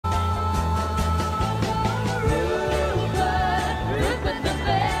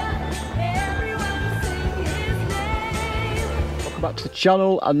back to the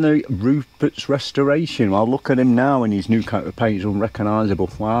channel and the Ruperts restoration. I'll look at him now and his new coat of paint is unrecognisable.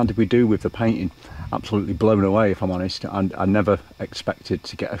 Well, how did we do with the painting? Absolutely blown away, if I'm honest. And I never expected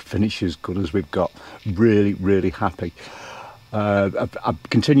to get a finish as good as we've got. Really happy. I've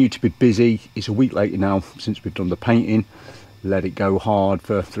continued to be busy. It's a week later now since we've done the painting. Let it go hard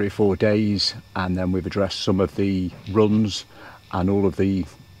for 3 or 4 days, and then we've addressed some of the runs and all of the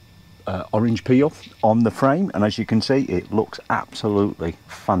orange peel on the frame, and as you can see it looks absolutely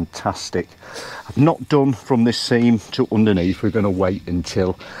fantastic. I've not done from this seam to underneath. We're going to wait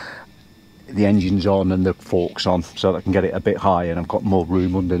until the engine's on and the fork's on so that I can get it a bit higher and I've got more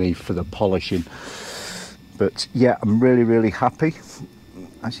room underneath for the polishing. But yeah, I'm really happy.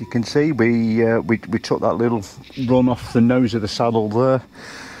 As you can see, we took that little run off the nose of the saddle there.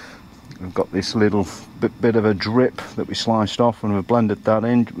 We've got this little bit of a drip that we sliced off and we've blended that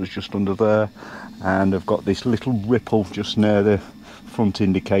in. It was just under there, and I've got this little ripple just near the front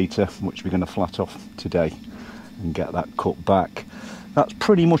indicator, which we're going to flat off today and get that cut back. That's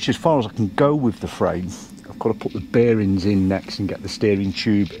pretty much as far as I can go with the frame. I've got to put the bearings in next and get the steering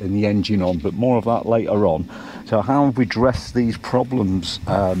tube and the engine on, but more of that later on. So how have we addressed these problems?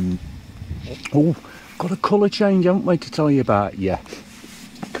 Oh, got a colour change, haven't we, to tell you about? Yeah.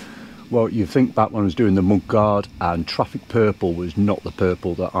 Well, you think back when I was doing the mudguard, and traffic purple was not the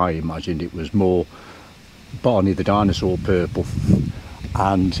purple that I imagined. It was more Barney the dinosaur purple.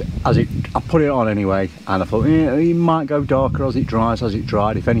 And I put it on anyway, and I thought, yeah, it might go darker as it dries. As it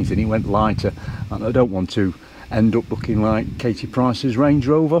dried, if anything, it went lighter. And I don't want to end up looking like Katie Price's Range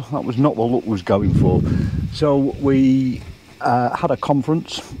Rover. That was not the look I was going for. So we had a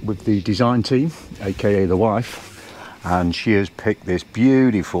conference with the design team, aka the wife, and she has picked this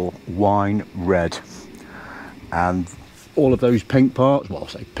beautiful wine red, and all of those pink parts, well, I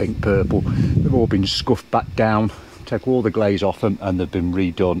say pink purple, they've all been scuffed back down, take all the glaze off them, and they've been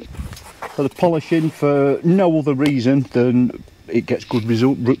redone. So the polishing, for no other reason than it gets good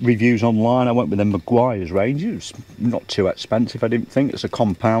reviews online. I went with the Maguire's range. It was not too expensive, I didn't think. It's a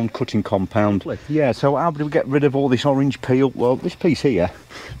compound, cutting compound. Yeah, so how do we get rid of all this orange peel? Well, this piece here,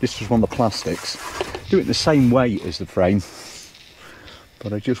 this was one of the plastics. Do it the same way as the frame,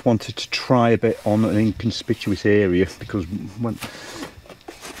 but I just wanted to try a bit on an inconspicuous area, because with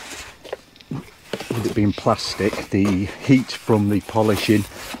it being plastic, the heat from the polishing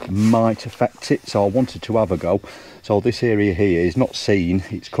might affect it, so I wanted to have a go. So this area here is not seen,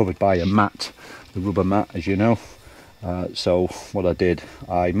 it's covered by a mat, the rubber mat, as you know. So what I did,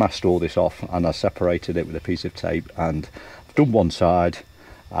 I masked all this off and I separated it with a piece of tape, and I've done one side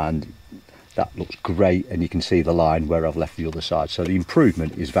and that looks great, and you can see the line where I've left the other side. So the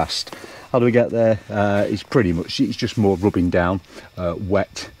improvement is vast. How do we get there? It's pretty much, it's just more rubbing down,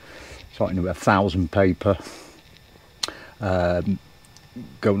 wet, starting with 1,000 paper,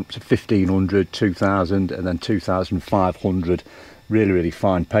 going up to 1,500, 2,000, and then 2,500 really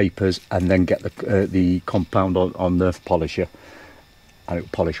fine papers, and then get the compound on the polisher, and it will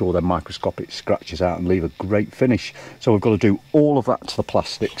polish all their microscopic scratches out and leave a great finish. So we've got to do all of that to the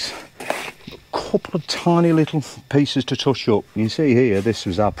plastics. A couple of tiny little pieces to touch up. You can see here, this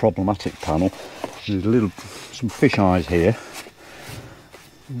was our problematic panel. There's some fish eyes here.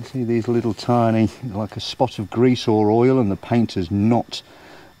 You can see these little tiny, like a spot of grease or oil, and the paint has not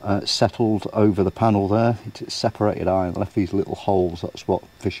settled over the panel there. It's separated iron, left these little holes. That's what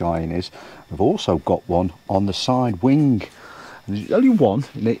fish eyeing is. I've also got one on the side wing. There's only one,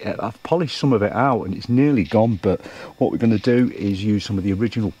 and I've polished some of it out and it's nearly gone, but what we're going to do is use some of the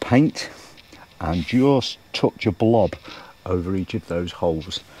original paint and just touch a blob over each of those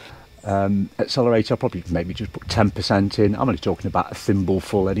holes. Accelerator, I'll probably maybe just put 10% in. I'm only talking about a thimble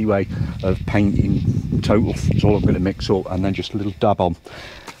full anyway of paint in total. It's all I'm going to mix up, and then just a little dab on.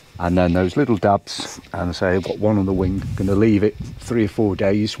 And then those little dabs, and I say I've got one on the wing. I'm going to leave it 3 or 4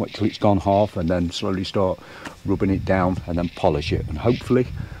 days, wait till it's gone half, and then slowly start rubbing it down and then polish it, and hopefully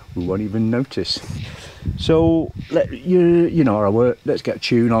we won't even notice. So you know how I work. Let's get a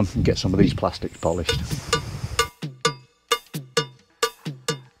tune on and get some of these plastics polished.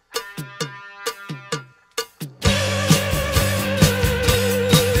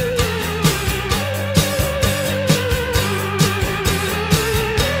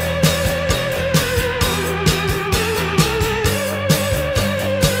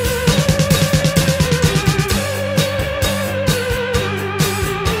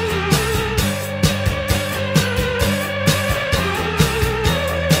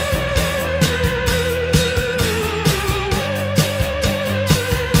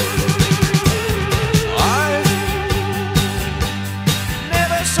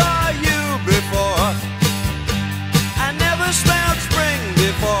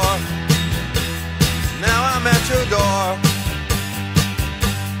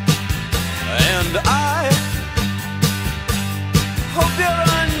 And I hope you're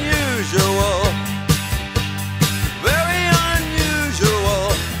unusual, very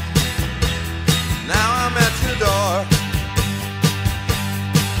unusual. Now I'm at your door,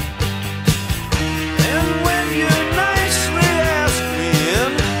 and when you nicely ask me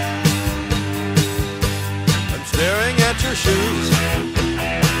in, I'm staring at your shoes,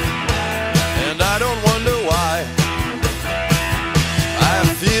 and I don't wonder why. I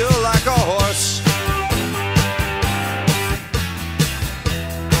feel like a horse.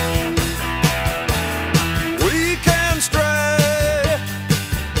 We can stray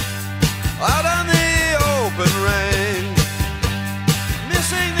out on the open range,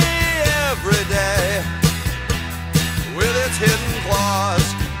 missing the everyday with its hidden claws.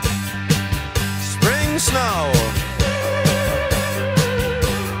 Spring snow,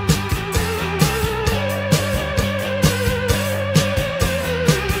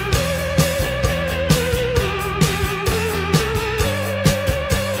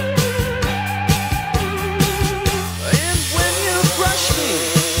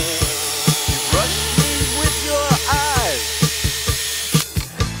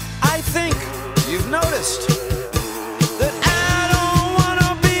 noticed that I don't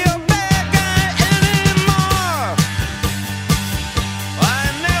wanna be a bad guy anymore. I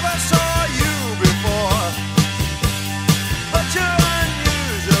never saw you before, but you're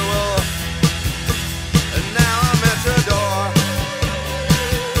unusual, and now I'm at your door.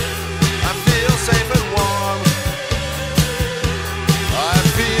 I feel safe and warm. I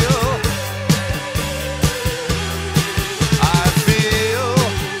feel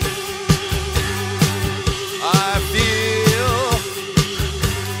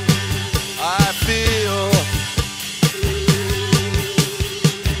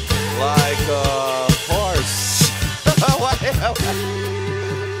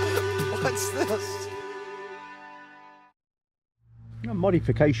what's this?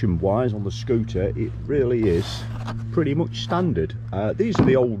 Modification wise on the scooter, it really is pretty much standard. These are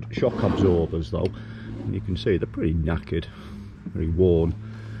the old shock absorbers though, and you can see they're pretty knackered, very worn,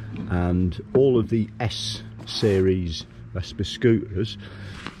 and all of the S series Vespa scooters,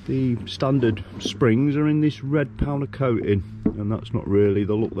 the standard springs are in this red powder coating, and that's not really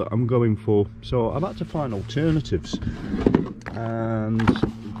the look that I'm going for, so I've had to find alternatives. And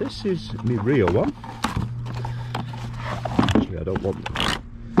this is my rear one. Actually, I don't want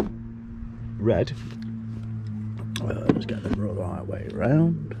red. Let's get them the right way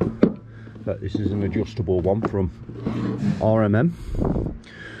around. But this is an adjustable one from RMM.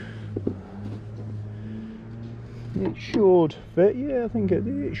 It should fit, yeah, I think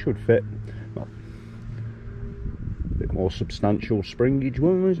it should fit. Well, a bit more substantial springage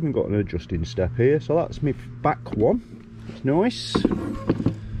ones. We've got an adjusting step here, so that's my back one. It's nice,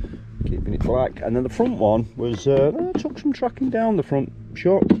 keeping it black. And then the front one was, I took some tracking down the front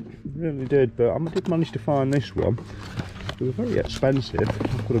shock, really did, but I did manage to find this one. They were very expensive.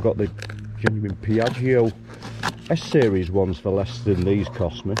 I could have got the genuine Piaggio S series ones for less than these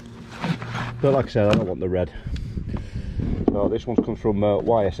cost me, but like I said, I don't want the red. So this one's come from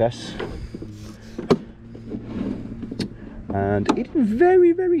YSS, and it's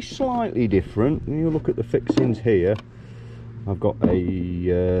very slightly different. When you look at the fixings here, I've got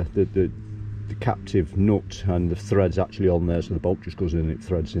a the captive nut and the threads actually on there, so the bolt just goes in and it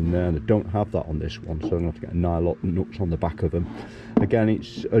threads in there, and I don't have that on this one, so I'm going to have to get a nylon nuts on the back of them. Again,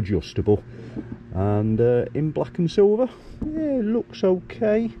 it's adjustable, and in black and silver. Yeah, it looks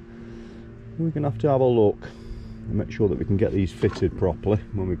okay. We're going to have a look and make sure that we can get these fitted properly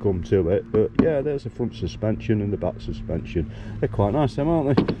when we come to it. But yeah, there's the front suspension and the back suspension. They're quite nice, them,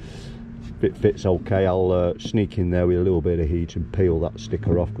 aren't they? If it fits okay, I'll sneak in there with a little bit of heat and peel that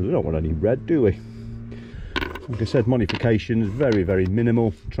sticker off, because we don't want any red, do we? Like I said, modifications very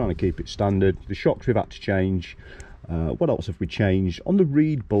minimal, trying to keep it standard. The shocks we've had to change. What else have we changed? On the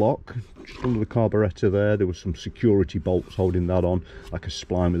reed block, just under the carburettor there was some security bolts holding that on, like a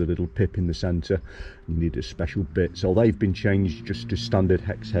spline with a little pip in the centre. You need a special bit, so they've been changed just to standard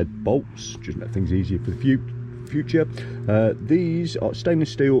hex head bolts, just make things easier for the future. These are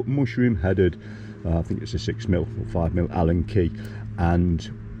stainless steel, mushroom headed. I think it's a 6mm or 5mm Allen key, and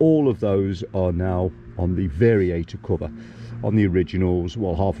all of those are now on the variator cover. On the originals,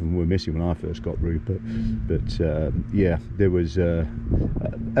 well, half of them were missing when I first got Rupert, but yeah, there was a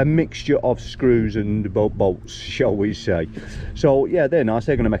mixture of screws and bolts, shall we say. So yeah, they're nice.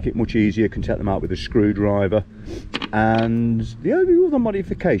 They're going to make it much easier. Can take them out with a screwdriver. And the only other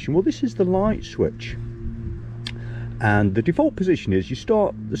modification, well, this is the light switch, and the default position is you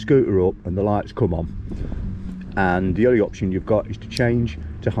start the scooter up and the lights come on, and the only option you've got is to change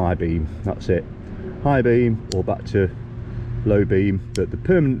to high beam. That's it. high beam or back to low beam, that they're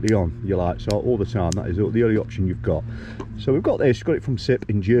permanently on, your lights are all the time. That is the only option you've got. So we've got this, got it from SIP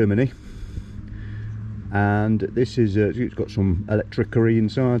in Germany, and this is it's got some electricity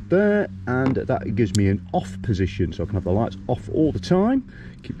inside there, and that gives me an off position, so I can have the lights off all the time,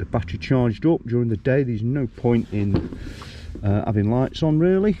 keep the battery charged up during the day. There's no point in having lights on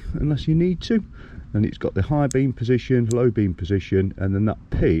really unless you need to. And it's got the high beam position, low beam position, and then that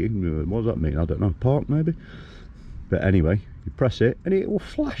P, what does that mean? I don't know, park maybe? But anyway, you press it and it will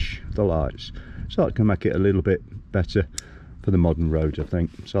flash the lights, so that can make it a little bit better for the modern roads, I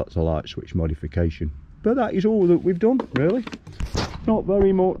think. So that's a light switch modification, but that is all that we've done really. Not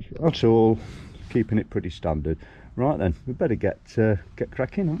very much at all, keeping it pretty standard. Right then, we better get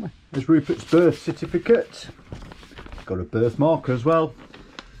cracking, haven't we? There's Rupert's birth certificate. Got a birth marker as well.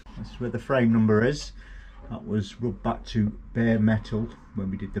 That's where the frame number is. That was rubbed back to bare metal when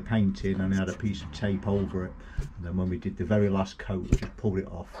we did the painting, and I had a piece of tape over it. And then when we did the very last coat, I just pulled it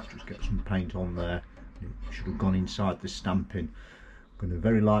off, just get some paint on there. It should have gone inside the stamping. I'm going to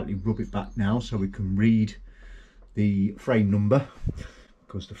very lightly rub it back now so we can read the frame number,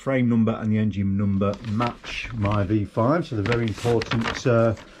 because the frame number and the engine number match my V5, so they're very important parts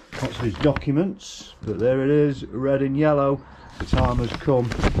of these documents. But there it is, red and yellow. The time has come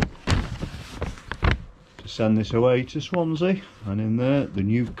to send this away to Swansea, and in there the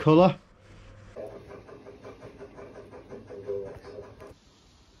new colour.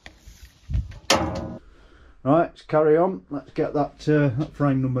 Right, let's carry on. Let's get that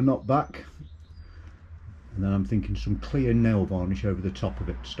frame number knocked back, and then I'm thinking some clear nail varnish over the top of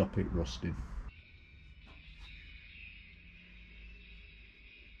it to stop it rusting.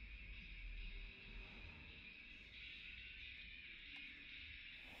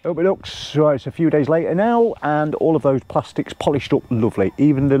 Hope it looks, so it's a few days later now, and all of those plastics polished up lovely.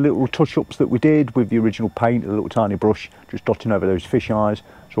 Even the little touch-ups that we did with the original paint, a little tiny brush, just dotting over those fish eyes,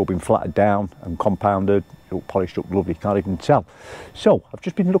 it's all been flattened down and compounded, all polished up lovely, can't even tell. So, I've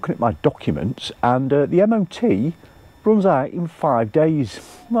just been looking at my documents, and the MOT runs out in 5 days.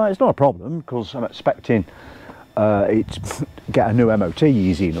 Well, it's not a problem, because I'm expecting it get a new MOT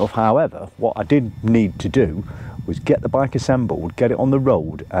easy enough. However, what I did need to do was get the bike assembled, get it on the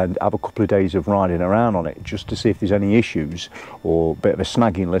road, and have a couple of days of riding around on it, just to see if there's any issues or a bit of a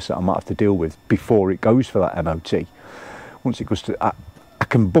snagging list that I might have to deal with before it goes for that MOT. Once it goes to, I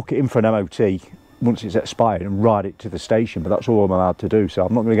can book it in for an MOT once it's expired and ride it to the station, but that's all I'm allowed to do, so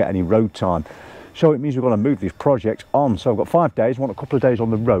I'm not going to get any road time. So it means we've got to move this project on. So I've got 5 days, I want a couple of days on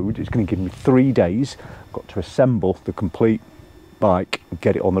the road. It's going to give me 3 days. I've got to assemble the complete bike and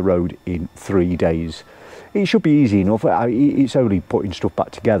get it on the road in 3 days. It should be easy enough. It's only putting stuff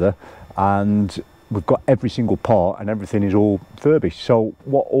back together, and we've got every single part and everything is all furbished. So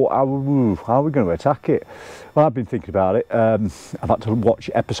how are we going to attack it? Well, I've been thinking about it. I've had to watch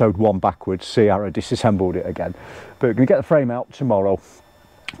episode 1 backwards, see how I disassembled it again. But we're going to get the frame out tomorrow.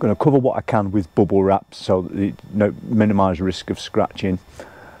 I'm going to cover what I can with bubble wrap so that it minimise risk of scratching.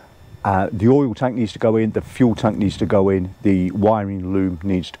 The oil tank needs to go in, the fuel tank needs to go in, the wiring loom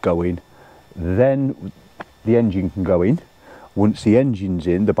needs to go in. Then the engine can go in. Once the engine's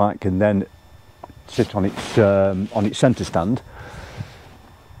in, the bike can then sit on its centre stand.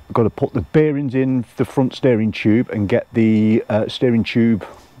 I've got to put the bearings in the front steering tube and get the steering tube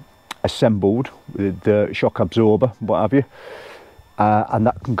assembled with the shock absorber, what have you. And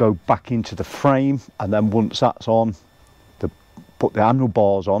that can go back into the frame, and then once that's on, put the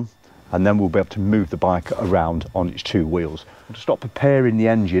handlebars on, and then we'll be able to move the bike around on its 2 wheels. To stop preparing the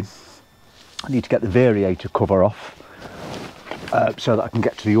engine, I need to get the variator cover off so that I can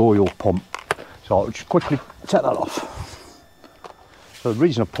get to the oil pump. So I'll just quickly take that off. So the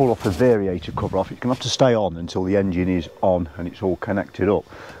reason I pull off the variator cover off, it's going to have to stay on until the engine is on and it's all connected up.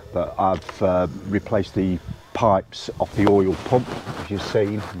 But I've replaced the pipes off the oil pump, as you've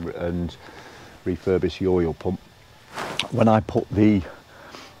seen, and refurbished the oil pump. When I put the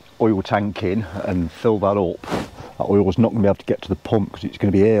oil tank in and fill that up, that oil is not going to be able to get to the pump because it's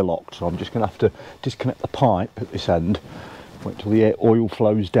going to be airlocked, so I'm just going to have to disconnect the pipe at this end, wait till the oil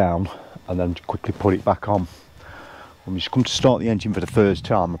flows down, and then quickly put it back on. When we just come to start the engine for the first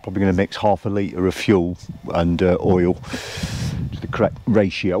time, I'm probably going to mix ½ a litre of fuel and oil to the correct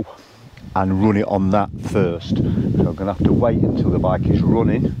ratio and run it on that first. So I'm going to have to wait until the bike is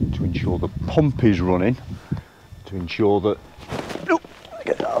running to ensure the pump is running, to ensure that,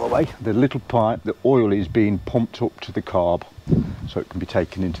 get that out of the way, the little pipe, the oil is being pumped up to the carb so it can be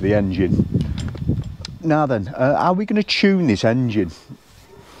taken into the engine. Now then, how are we going to tune this engine?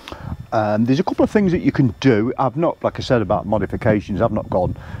 There's a couple of things that you can do. I've not, like I said about modifications, I've not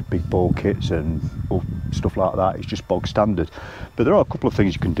gone big ball kits and stuff like that. It's just bog standard. But there are a couple of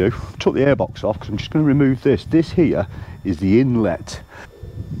things you can do. I've took the airbox off because I'm just going to remove this. This here is the inlet,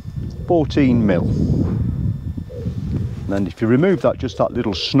 14 mil. And if you remove that, just that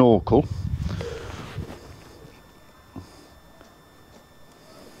little snorkel,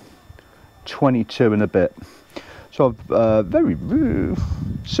 22 and a bit. So I've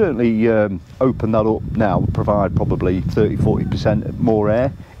certainly opened that up now, provide probably 30-40% more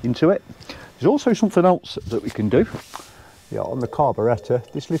air into it. There's also something else that we can do. Yeah, on the carburettor,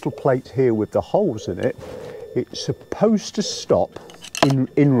 this little plate here with the holes in it, it's supposed to stop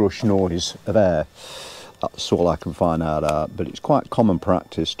inrush noise of air. That's all I can find out, but it's quite common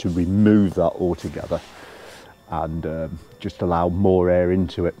practice to remove that altogether and just allow more air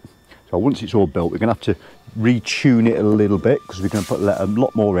into it. So once it's all built, we're going to have to retune it a little bit because we're going to let a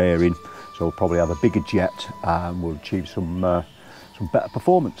lot more air in. So we'll probably have a bigger jet and we'll achieve some better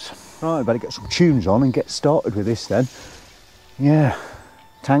performance. Right, better get some tunes on and get started with this then. Yeah,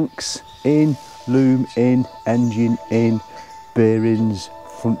 tanks in, loom in, engine in, bearings,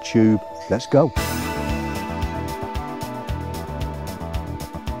 front tube, let's go.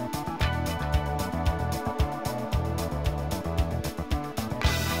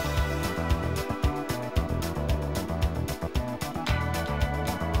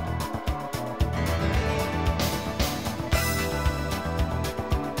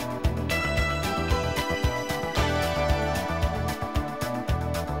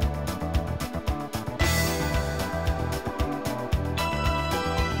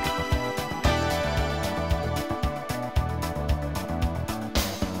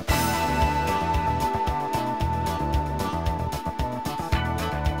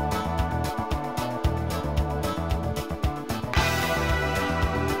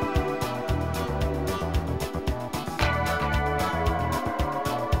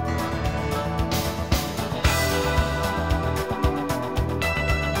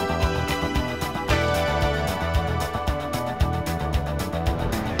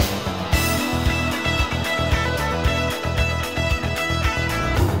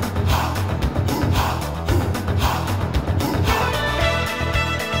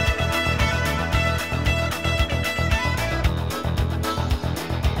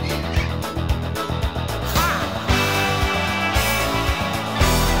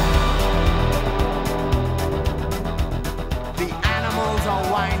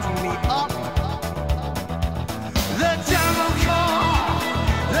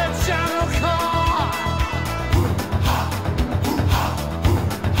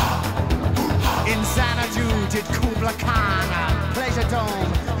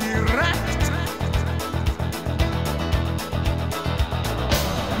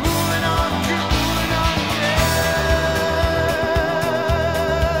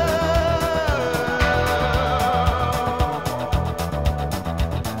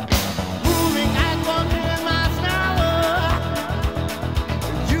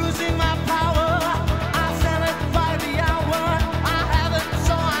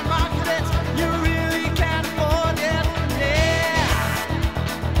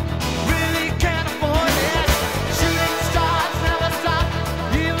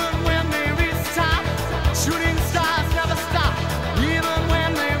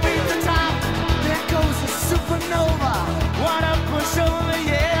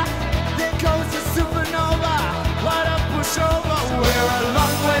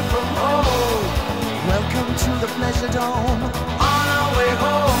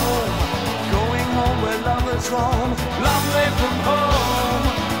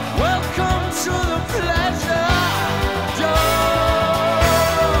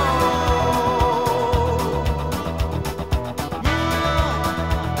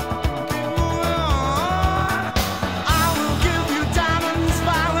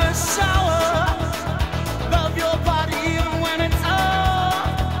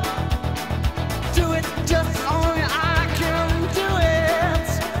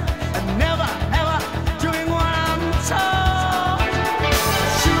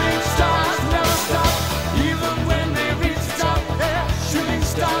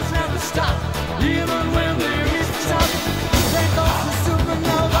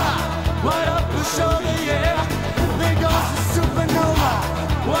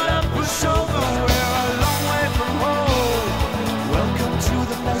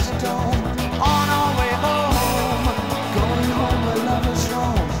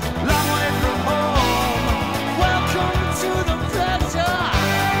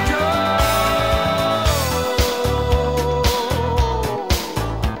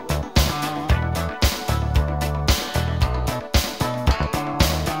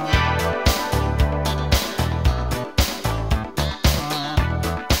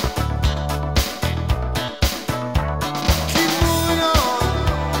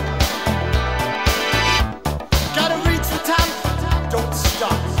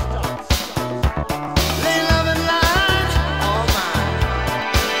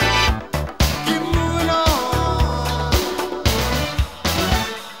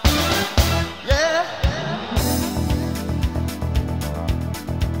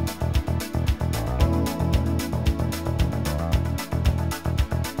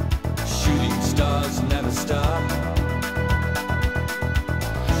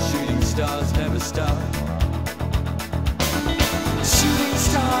 stop. Shooting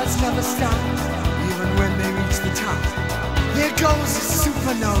stars never stop, even when they reach the top. There goes a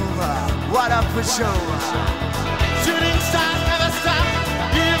supernova, what a pushover. Shooting stars never stop,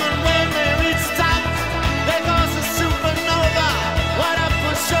 even when they reach the top. There goes a supernova, what a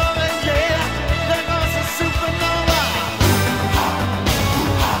pushover, yeah. There goes a supernova.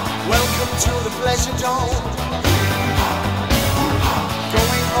 Welcome to the pleasure dome,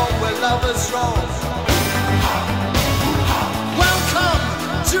 going home where lovers roam. Welcome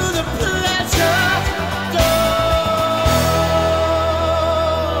to the pleasure dome.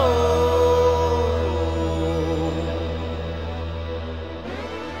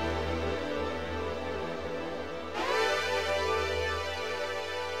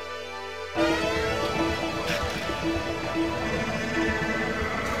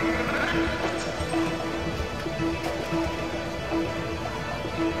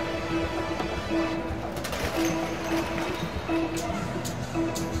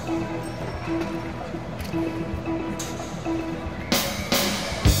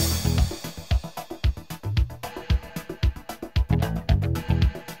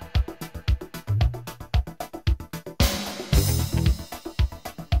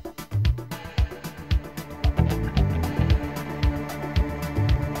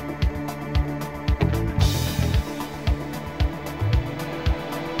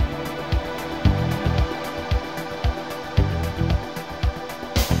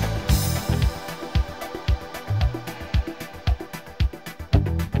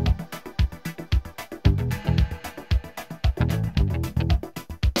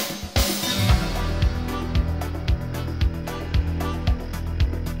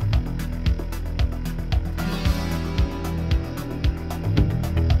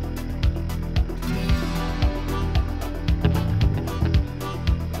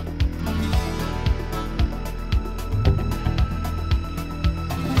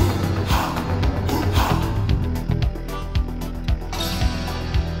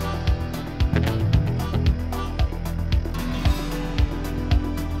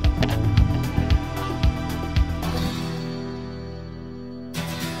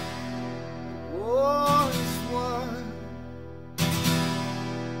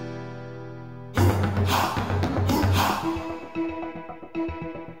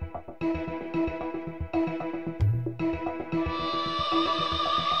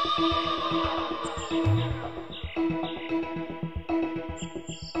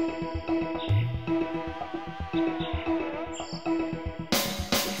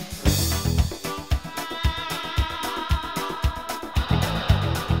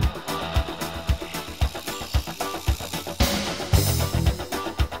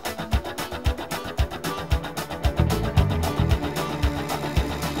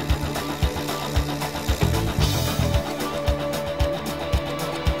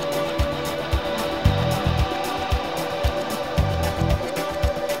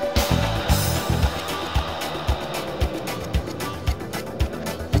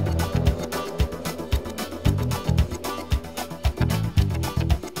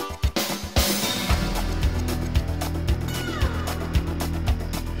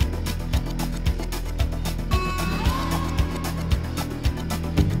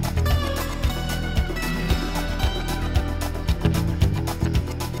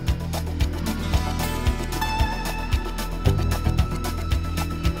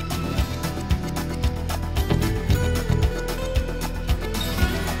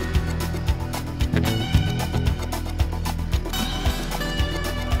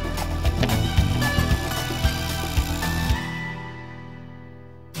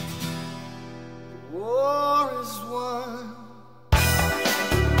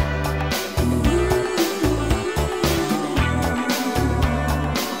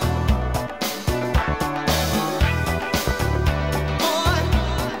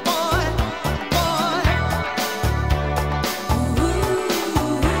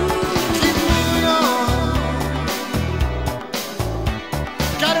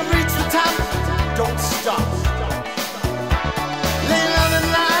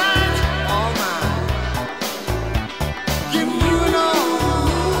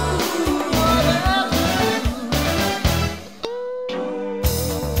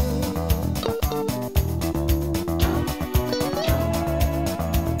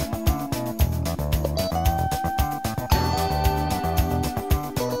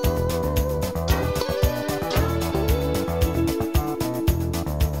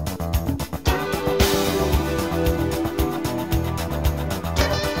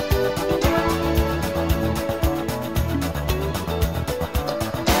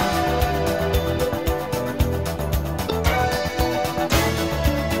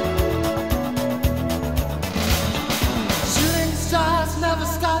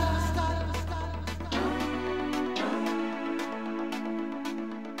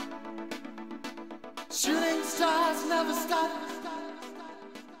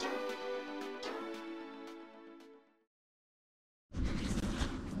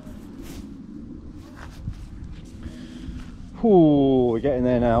 Ooh, we're getting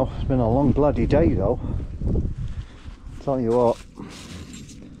there now. It's been a long bloody day though. Tell you what,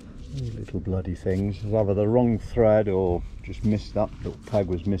 these little bloody things, either the wrong thread or just missed that little peg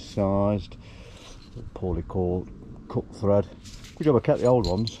was missized. Poorly cut thread. Good job I kept the old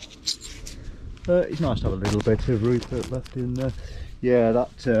ones. It's nice to have a little bit of Rupert left in there. Yeah,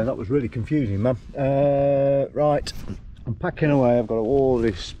 that was really confusing, man. Right, I'm packing away. I've got all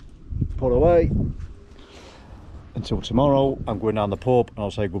this put away until tomorrow. I'm going down the pub and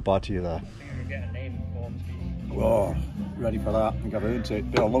I'll say goodbye to you there. Oh, ready for that. I think I've earned it. It's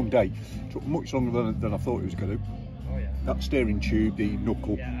been a long day. It took much longer than I thought it was going to. Oh, yeah. That steering tube, the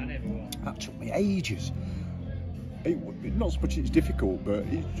knuckle, Yeah, that took me ages. Not so much it's difficult, but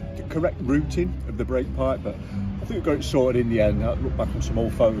it's the correct routing of the brake pipe. But I think we got it sorted in the end. I looked back on some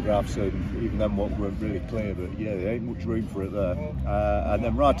old photographs, and even then what weren't really clear. But yeah, there ain't much room for it there. And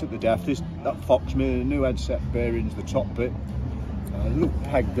then right at the depth, that Fox mirror, new headset bearings, the top bit, a little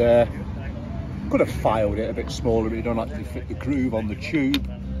peg there. Could have filed it a bit smaller, but it don't actually fit the groove on the tube.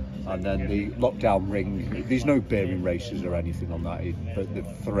 And then the lockdown ring, there's no bearing races or anything on that, but the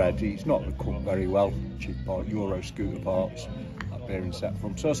thread, it's not cut very well. Cheap part, Euro scooter parts, that bearing set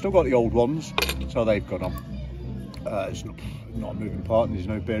from. So I've still got the old ones, so they've gone on. It's not a moving part and there's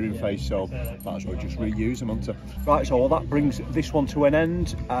no bearing face, so might as well just reuse them onto. Right, so that brings this one to an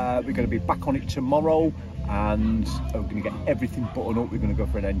end. We're going to be back on it tomorrow and we're going to get everything buttoned up. We're going to go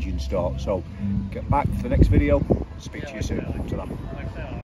for an engine start. So get back for the next video. Speak to you soon. Ta-ra.